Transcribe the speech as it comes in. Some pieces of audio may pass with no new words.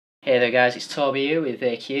Hey there guys, it's Toby here with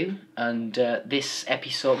AQ, and this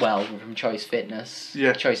episode, we're from Choice Fitness,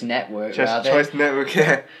 Choice Network rather. Choice Network,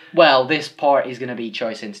 yeah. Well, this part is going to be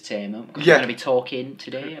Choice Entertainment, because we're going to be talking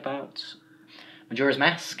today about Majora's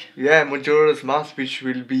Mask. Yeah, Majora's Mask, which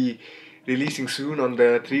will be releasing soon on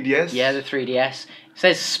the 3DS. Yeah, the 3DS. It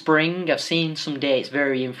says spring. I've seen some dates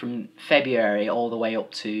varying from February all the way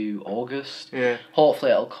up to August. Yeah.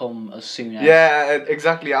 Hopefully it'll come as soon as... Yeah,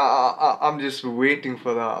 exactly. I'm just waiting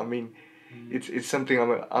for that. I mean, it's something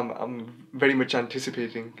I'm very much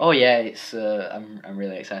anticipating. Oh yeah, it's I'm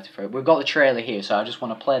really excited for it. We've got the trailer here, so I just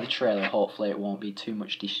want to play the trailer. Hopefully it won't be too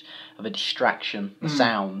much of a distraction, the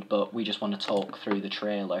sound, but we just want to talk through the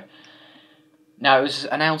trailer. Now, it was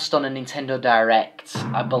announced on a Nintendo Direct,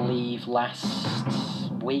 I believe,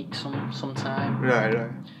 last week sometime. Right.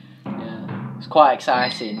 Yeah, it's quite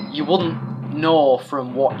exciting. You wouldn't know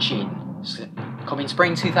from watching. It's coming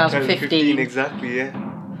spring 2015. Exactly, yeah.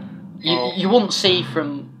 You wouldn't see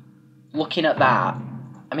from looking at that.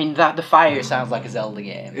 I mean, the fire sounds like a Zelda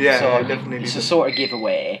game. Yeah, so definitely. It's a sort of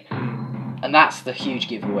giveaway, and that's the huge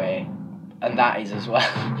giveaway. And that is as well.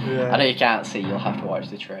 Yeah. I know you can't see. You'll have to watch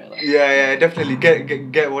the trailer. Yeah, definitely.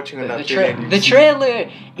 Get watching on that trailer. The trailer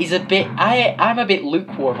is a bit. I'm a bit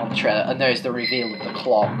lukewarm on the trailer, and there's the reveal of the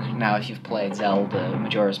clock. Now, if you've played Zelda,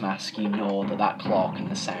 Majora's Mask, you know that clock and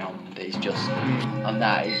the sound is just, and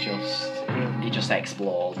that is just, it just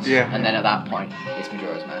explodes. Yeah. And then at that point, it's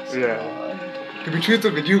Majora's Mask. Yeah. To be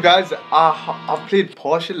truthful with you guys, I've played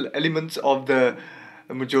partial elements of the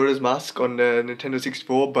Majora's Mask on the Nintendo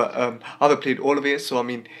 64, but I haven't played all of it. So I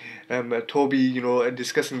mean, Toby,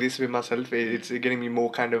 discussing this with myself, it's getting me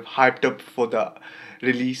more kind of hyped up for the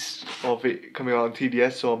release of it coming out on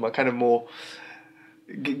 3DS. So I'm kind of more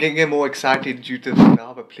getting more excited due to the fact that I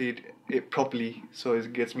haven't played it properly. So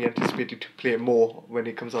it gets me anticipated to play it more when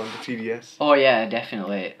it comes out on the 3DS. Oh yeah,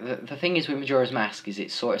 definitely. The thing is with Majora's Mask is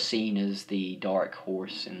it's sort of seen as the dark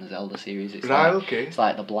horse in the Zelda series. It's It's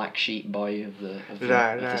like the black sheep boy of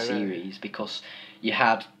the series, because you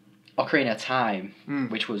had Ocarina of Time,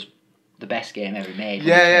 which was the best game ever made.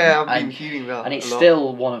 Yeah, I've been hearing that. And it's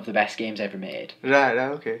still one of the best games ever made. Right,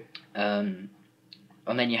 okay.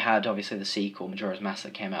 And then you had, obviously, the sequel, Majora's Mask,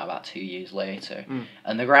 that came out about 2 years later.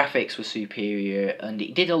 And the graphics were superior, and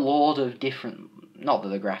it did a lot of different... Not that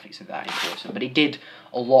the graphics are that important, but it did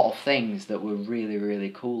a lot of things that were really, really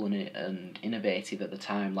cool and innovative at the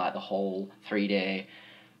time, like the whole 3-day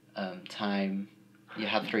time. You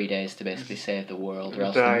had 3 days to basically save the world, or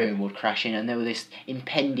else the moon would crash in, and there was this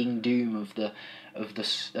impending doom of the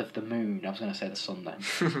moon. I was going to say the sun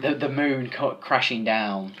then. the moon crashing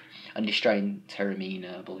down and destroying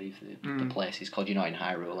Terramina, I believe the place is called. You're not in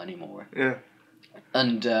Hyrule anymore. Yeah.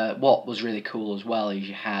 And what was really cool as well is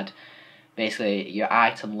you had basically your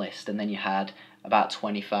item list, and then you had about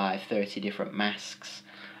 25, 30 different masks,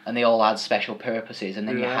 and they all had special purposes. And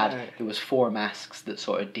then there was 4 masks that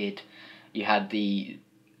sort of did. You had the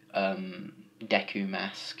Deku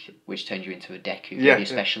mask, which turned you into a Deku. You had your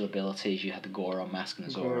special abilities. You had the Goron mask and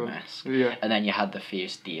the Zora mask. Yeah. And then you had the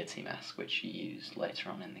Fierce Deity mask, which you used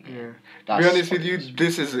later on in the game. Yeah. To be honest with you,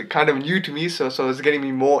 this is kind of new to me, so it's getting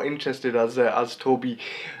me more interested as Toby,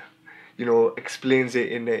 explains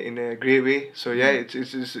it in a great way. So yeah,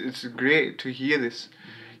 it's great to hear this,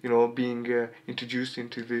 being introduced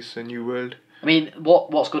into this new world. I mean,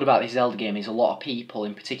 what's good about this Zelda game is a lot of people,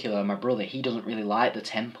 in particular my brother, he doesn't really like the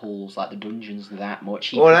temples, like the dungeons that much.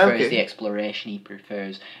 He prefers the exploration, he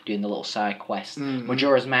prefers doing the little side quests.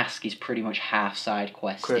 Majora's Mask is pretty much half side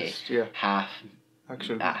questy, half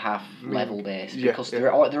level based, because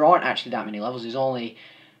there aren't actually that many levels. There's only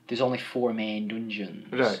 4 main dungeons.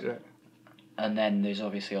 Right. And then there's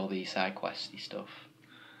obviously all these side questy stuff.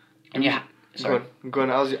 And Go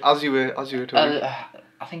on. As you were talking.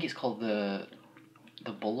 I think it's called the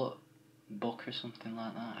Bullet Book or something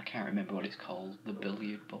like that. I can't remember what it's called. The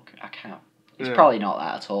Billiard Book. I can't. It's probably not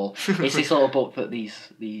that at all. It's this little book that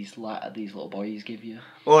these little boys give you.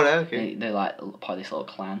 Oh, okay. They're like part of this little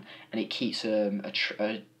clan, and it keeps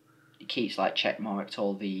it keeps like checkmarked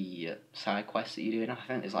all the side quests that you're doing. I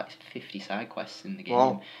think there's like 50 side quests in the game.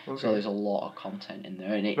 Wow, okay. So there's a lot of content in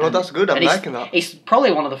there. That's good. I'm liking that. It's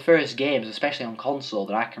probably one of the first games, especially on console,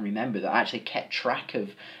 that I can remember that actually kept track of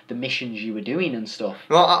the missions you were doing and stuff.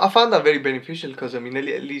 No, I found that very beneficial, because I mean,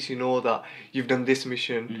 at least you know that you've done this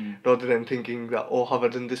mission, rather than thinking that, have I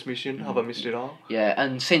done this mission? Have I missed it all? Yeah,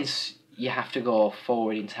 and since you have to go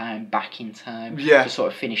forward in time, back in time to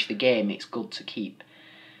sort of finish the game, it's good to keep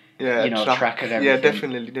track of everything. Yeah,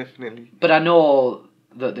 definitely. But I know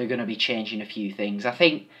that they're going to be changing a few things. I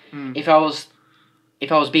think if I was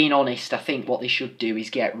if I was being honest, I think what they should do is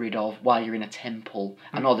get rid of, while you're in a temple,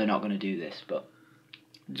 I know they're not going to do this, but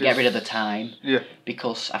get rid of the time. Yeah.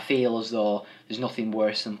 Because I feel as though there's nothing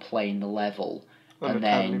worse than playing the level and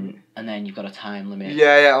then you've got a time limit.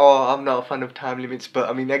 Yeah. Oh, I'm not a fan of time limits, but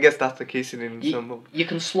I mean, I guess that's the case in some. You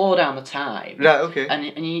can slow down the time. Right. Okay.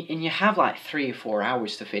 And you have like 3 or 4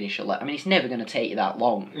 hours to finish a level. I mean, it's never going to take you that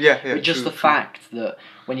long. Yeah. But just true, the fact that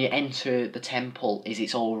when you enter the temple,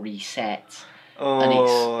 it's all reset.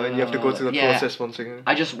 Oh, and you have to go through the process once again.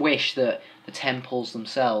 I just wish that the temples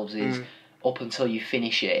themselves is up until you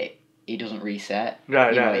finish it, it doesn't reset.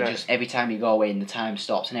 Right. Just every time you go in, the time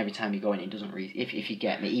stops, and every time you go in, it doesn't if you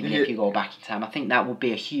get me, even if you go back in time, I think that would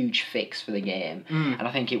be a huge fix for the game, and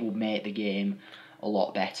I think it would make the game a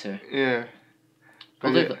lot better. Yeah.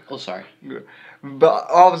 Sorry. But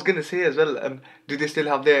I was gonna say as well. Do they still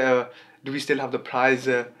have their? Do we still have the prize?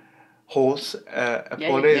 Horse,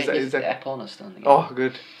 Epona, is that Epona still in the game? Oh,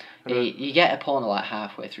 good. You get Epona like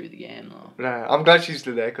halfway through the game though. Right, I'm glad she's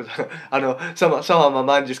still there because I know somehow my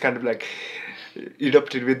mind just kind of like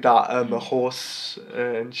erupted with that horse,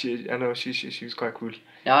 and I know she was quite cool.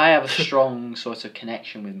 Now I have a strong sort of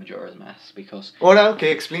connection with Majora's Mask because. Oh, no,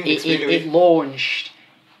 okay, explain it launched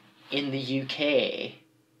in the UK,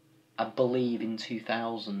 I believe in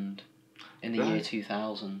 2000, in the year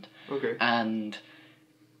 2000. Okay. And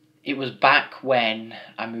it was back when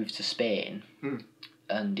I moved to Spain,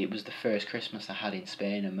 and it was the first Christmas I had in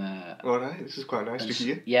Spain. And this is quite nice to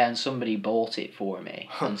hear. Yeah, and somebody bought it for me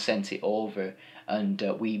and sent it over, and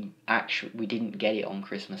we didn't get it on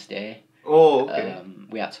Christmas Day. Oh, okay.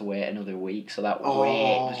 We had to wait another week, so that wait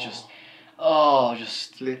was just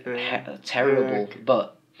terrible. Yeah,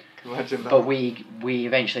 but we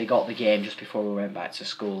eventually got the game just before we went back to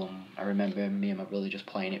school, and I remember me and my brother just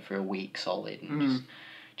playing it for a week solid, and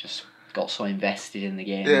just got so invested in the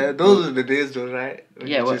game. Yeah, those are the days though, right? When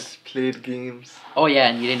you just played games. Oh yeah,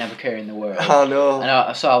 and you didn't have a care in the world. Oh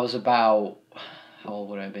no. So I was about, how old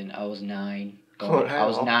would I have been? I was 9. I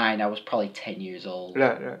was 9. I was probably 10 years old.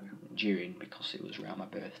 Right. Because it was around my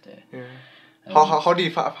birthday. Yeah. How do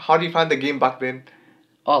you find the game back then?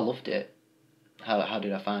 Oh, I loved it. How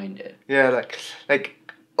did I find it? Yeah, like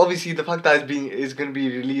obviously the fact that it's going to be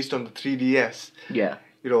released on the 3DS. Yeah.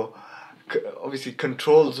 Obviously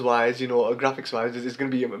controls wise, graphics wise, it's going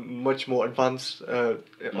to be much more advanced on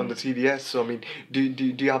the 3DS. So I mean, do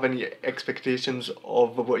you have any expectations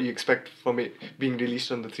of what you expect from it being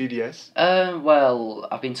released on the 3DS? Well,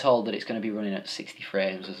 I've been told that it's going to be running at 60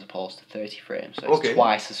 frames as opposed to 30 frames, so it's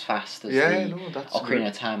twice as fast as the Ocarina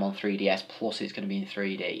of Time on 3DS. Plus, it's going to be in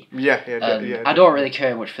 3D. Yeah. I don't really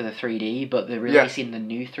care much for the 3D, but they're releasing the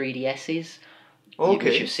new 3DSs.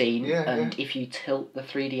 Which you've seen, if you tilt the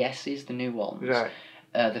 3DSs, the new ones, the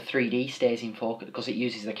 3D stays in focus because it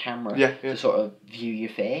uses the camera to sort of view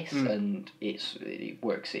your face, and it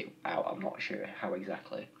works it out. I'm not sure how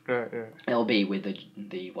exactly. It'll be with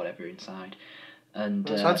the whatever inside, and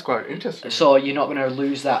that sounds quite interesting. So you're not going to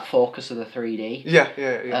lose that focus of the 3D.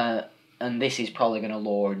 Yeah. And this is probably going to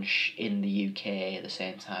launch in the UK at the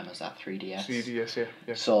same time as that 3DS. 3DS,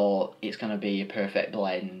 yeah. So it's going to be a perfect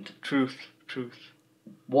blend. Truth.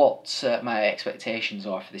 What my expectations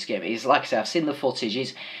are for this game is, like I said, I've seen the footage.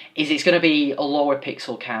 Is it's going to be a lower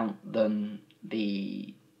pixel count than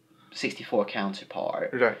the 64 counterpart,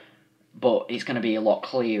 right? But it's going to be a lot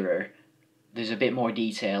clearer. There's a bit more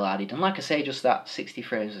detail added, and like I say, just that 60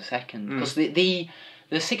 frames a second. Because the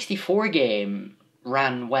 64 game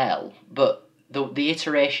ran well, but the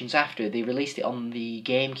iterations after, they released it on the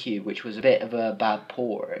GameCube, which was a bit of a bad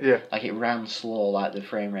port. Yeah. Like it ran slow, like the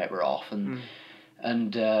frame rate were off, and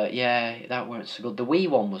that weren't so good. The Wii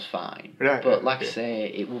one was fine, but like I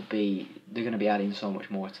say, they're going to be adding so much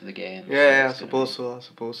more to the game. Yeah, I suppose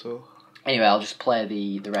so. Anyway, I'll just play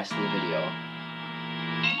the rest of the video.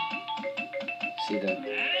 See the...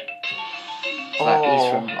 he's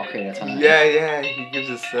from Ocarina of Time. Yeah, he gives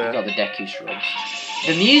us... He's got the Deku shrubs.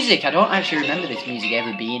 The music, I don't actually remember this music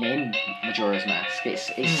ever being in Majora's Mask.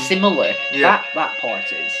 It's similar. Yeah. That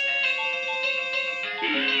part is.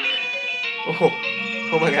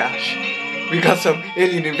 Oh my gosh. We got some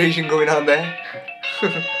alien invasion going on there.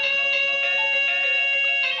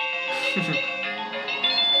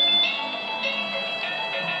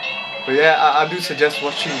 But yeah, I do suggest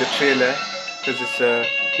watching the trailer because it's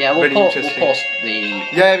very interesting. We'll post the...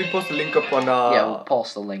 Yeah, we post the link up on... we'll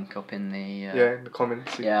post the link up in the... in the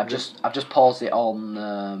comments. Yeah, I've just paused it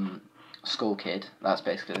on Skull Kid. That's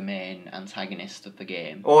basically the main antagonist of the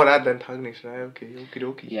game. Oh, that the antagonist, right? Okay, okie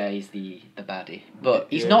dokie. Yeah, he's the baddie. But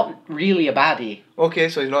he's Yeah. not really a baddie. Okay,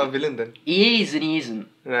 so he's not a villain then. He is and he isn't.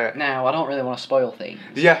 Right. Now, I don't really want to spoil things.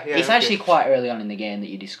 Yeah. It's okay. actually quite early on in the game that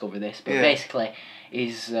you discover this, but Yeah. basically, he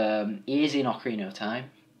is in Ocarina of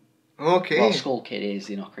Time. Okay. Well, Skull Kid is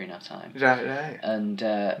in Ocarina of Time. Right.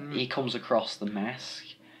 And he comes across the mask,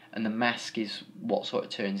 and the mask is what sort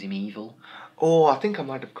of turns him evil. Oh, I think I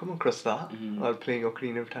might have come across that Mhm. while playing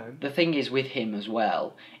Ocarina of Time. The thing is with him as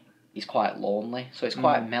well, he's quite lonely, so it's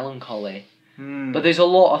quite melancholy. But there's a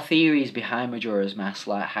lot of theories behind Majora's Mask,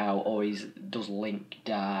 like how always does Link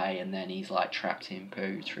die and then he's like trapped in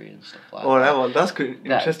purgatory and stuff like Oh, that. that one, that's good.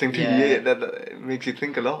 Interesting theory. yeah. Yeah, that makes you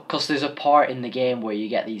think a lot. Because there's a part in the game where you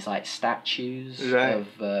get these like statues Right.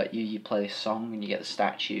 of you play this song and you get the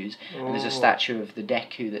statues, and there's a Oh. statue of the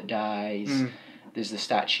Deku that dies. Mm. There's the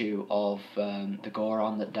statue of the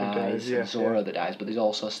Goron that dies, yeah, and Zora that dies, but there's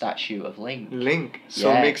also a statue of Link. Link. So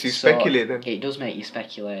Yeah, it makes you so speculate then. It does make you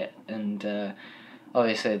speculate, and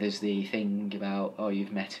obviously there's the thing about, oh,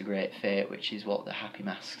 you've met a great fate, which is what the Happy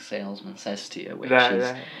Mask salesman says to you, which is...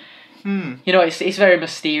 Right. Hmm. You know, it's very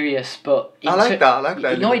mysterious, but... I like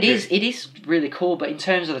that. No, it is really cool, but in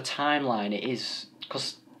terms of the timeline, it is...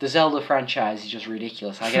 Because the Zelda franchise is just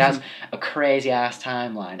ridiculous. Like, it has a crazy-ass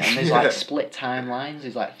timeline, and there's, like, split timelines.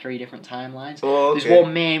 There's, like, 3 different timelines. Oh, okay. There's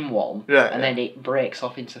one main one, Right, and then it breaks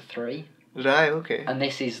off into 3. Right, okay. And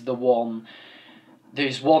this is the one...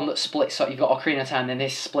 There's one that splits off. You've got Ocarina of Time, then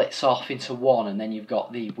this splits off into 1, and then you've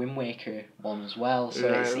got the Wind Waker one as well. So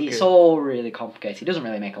Right, it's okay. all really complicated. It doesn't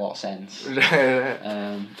really make a lot of sense.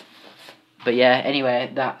 Right. But yeah,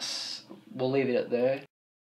 anyway, we'll leave it at there.